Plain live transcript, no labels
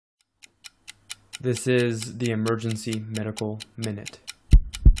This is the Emergency Medical Minute.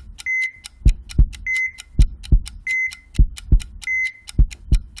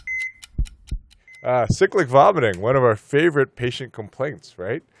 Cyclic vomiting, one of our favorite patient complaints,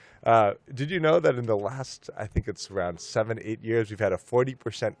 right? Did you know that in the last, I think it's around 7-8 years, we've had a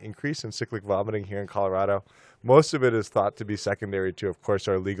 40% increase in cyclic vomiting here in Colorado? Most of it is thought to be secondary to, of course,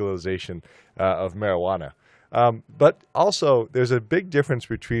 our legalization of marijuana. But also, there's a big difference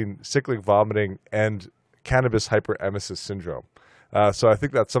between cyclic vomiting and cannabis hyperemesis syndrome. So I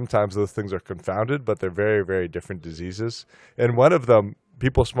think that sometimes those things are confounded, but they're very, very different diseases. And one of them,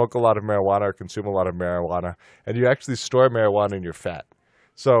 people smoke a lot of marijuana or consume a lot of marijuana, and you actually store marijuana in your fat.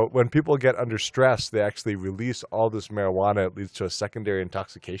 So when people get under stress, they actually release all this marijuana. It leads to a secondary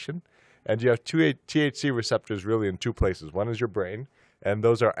intoxication. And you have two THC receptors really in two places. One is your brain, and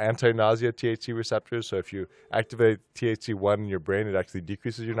those are anti-nausea THC receptors. So if you activate THC1 in your brain, it actually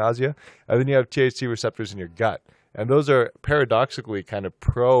decreases your nausea. And then you have THC receptors in your gut. And those are paradoxically kind of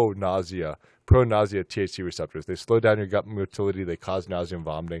pro-nausea THC receptors. They slow down your gut motility. They cause nausea and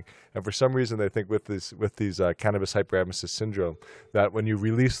vomiting. And for some reason, they think with these cannabis hyperemesis syndrome, that when you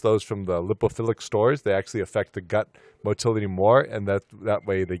release those from the lipophilic stores, they actually affect the gut motility more, and that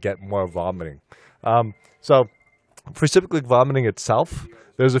way they get more vomiting. So for cyclic vomiting itself,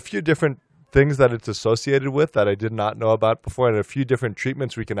 there's a few different things that it's associated with that I did not know about before, and a few different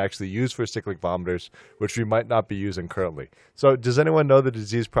treatments we can actually use for cyclic vomiters, which we might not be using currently. So does anyone know the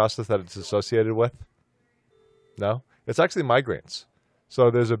disease process that it's associated with? No? It's actually migraines. So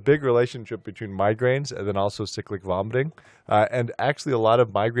there's a big relationship between migraines and then also cyclic vomiting. And actually a lot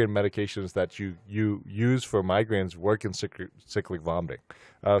of migraine medications that you use for migraines work in cyclic vomiting.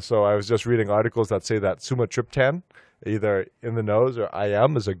 So I was just reading articles that say that sumatriptan, either in the nose or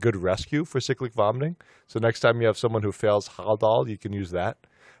IM, is a good rescue for cyclic vomiting. So next time you have someone who fails Haldol, you can use that.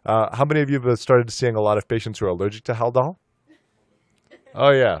 How many of you have started seeing a lot of patients who are allergic to Haldol?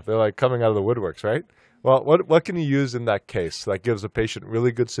 Oh yeah, they're like coming out of the woodworks, right? Well, what can you use in that case that gives a patient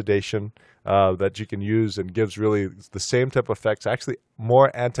really good sedation that you can use and gives really the same type of effects, actually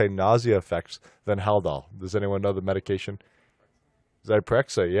more anti-nausea effects than Haldol? Does anyone know the medication?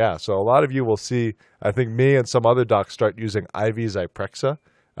 Zyprexa, yeah. So a lot of you will see, I think me and some other docs start using IV Zyprexa.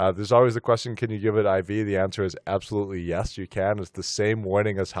 There's always the question, can you give it IV? The answer is absolutely yes, you can. It's the same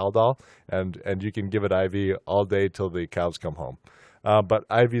warning as Haldol, and you can give it IV all day till the cows come home. But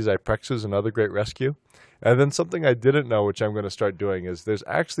IV Zyprexa is another great rescue. And then something I didn't know, which I'm going to start doing, is there's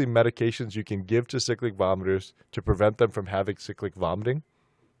actually medications you can give to cyclic vomiters to prevent them from having cyclic vomiting.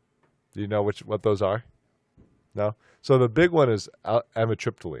 Do you know what those are? No? So the big one is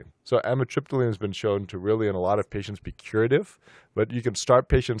amitriptyline. So amitriptyline has been shown to really, in a lot of patients, be curative, but you can start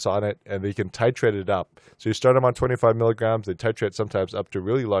patients on it and they can titrate it up. So you start them on 25 milligrams, they titrate sometimes up to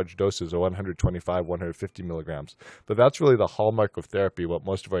really large doses of 125, 150 milligrams. But that's really the hallmark of therapy, what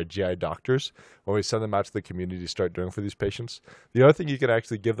most of our GI doctors, when we send them out to the community, start doing for these patients. The other thing you can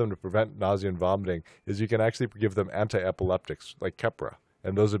actually give them to prevent nausea and vomiting is you can actually give them anti-epileptics like Keppra.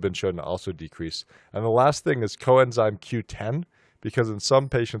 And those have been shown to also decrease. And the last thing is coenzyme Q10, because in some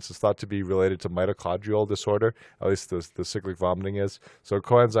patients it's thought to be related to mitochondrial disorder, at least the cyclic vomiting is. So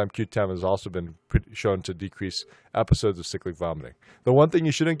coenzyme Q10 has also been shown to decrease episodes of cyclic vomiting. The one thing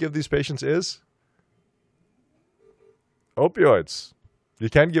you shouldn't give these patients is opioids. You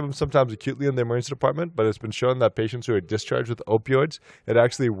can give them sometimes acutely in the emergency department, but it's been shown that patients who are discharged with opioids, it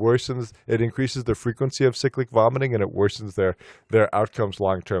actually worsens, it increases the frequency of cyclic vomiting, and it worsens their outcomes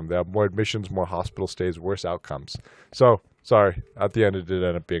long term. They have more admissions, more hospital stays, worse outcomes. So, sorry, at the end it did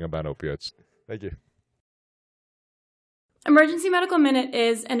end up being about opioids. Thank you. Emergency Medical Minute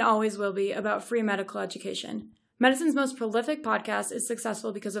is and always will be about free medical education. Medicine's most prolific podcast is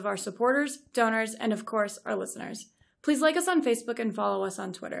successful because of our supporters, donors, and of course, our listeners. Please like us on Facebook and follow us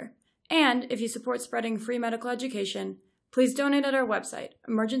on Twitter. And if you support spreading free medical education, please donate at our website,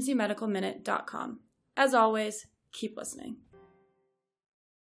 emergencymedicalminute.com. As always, keep listening.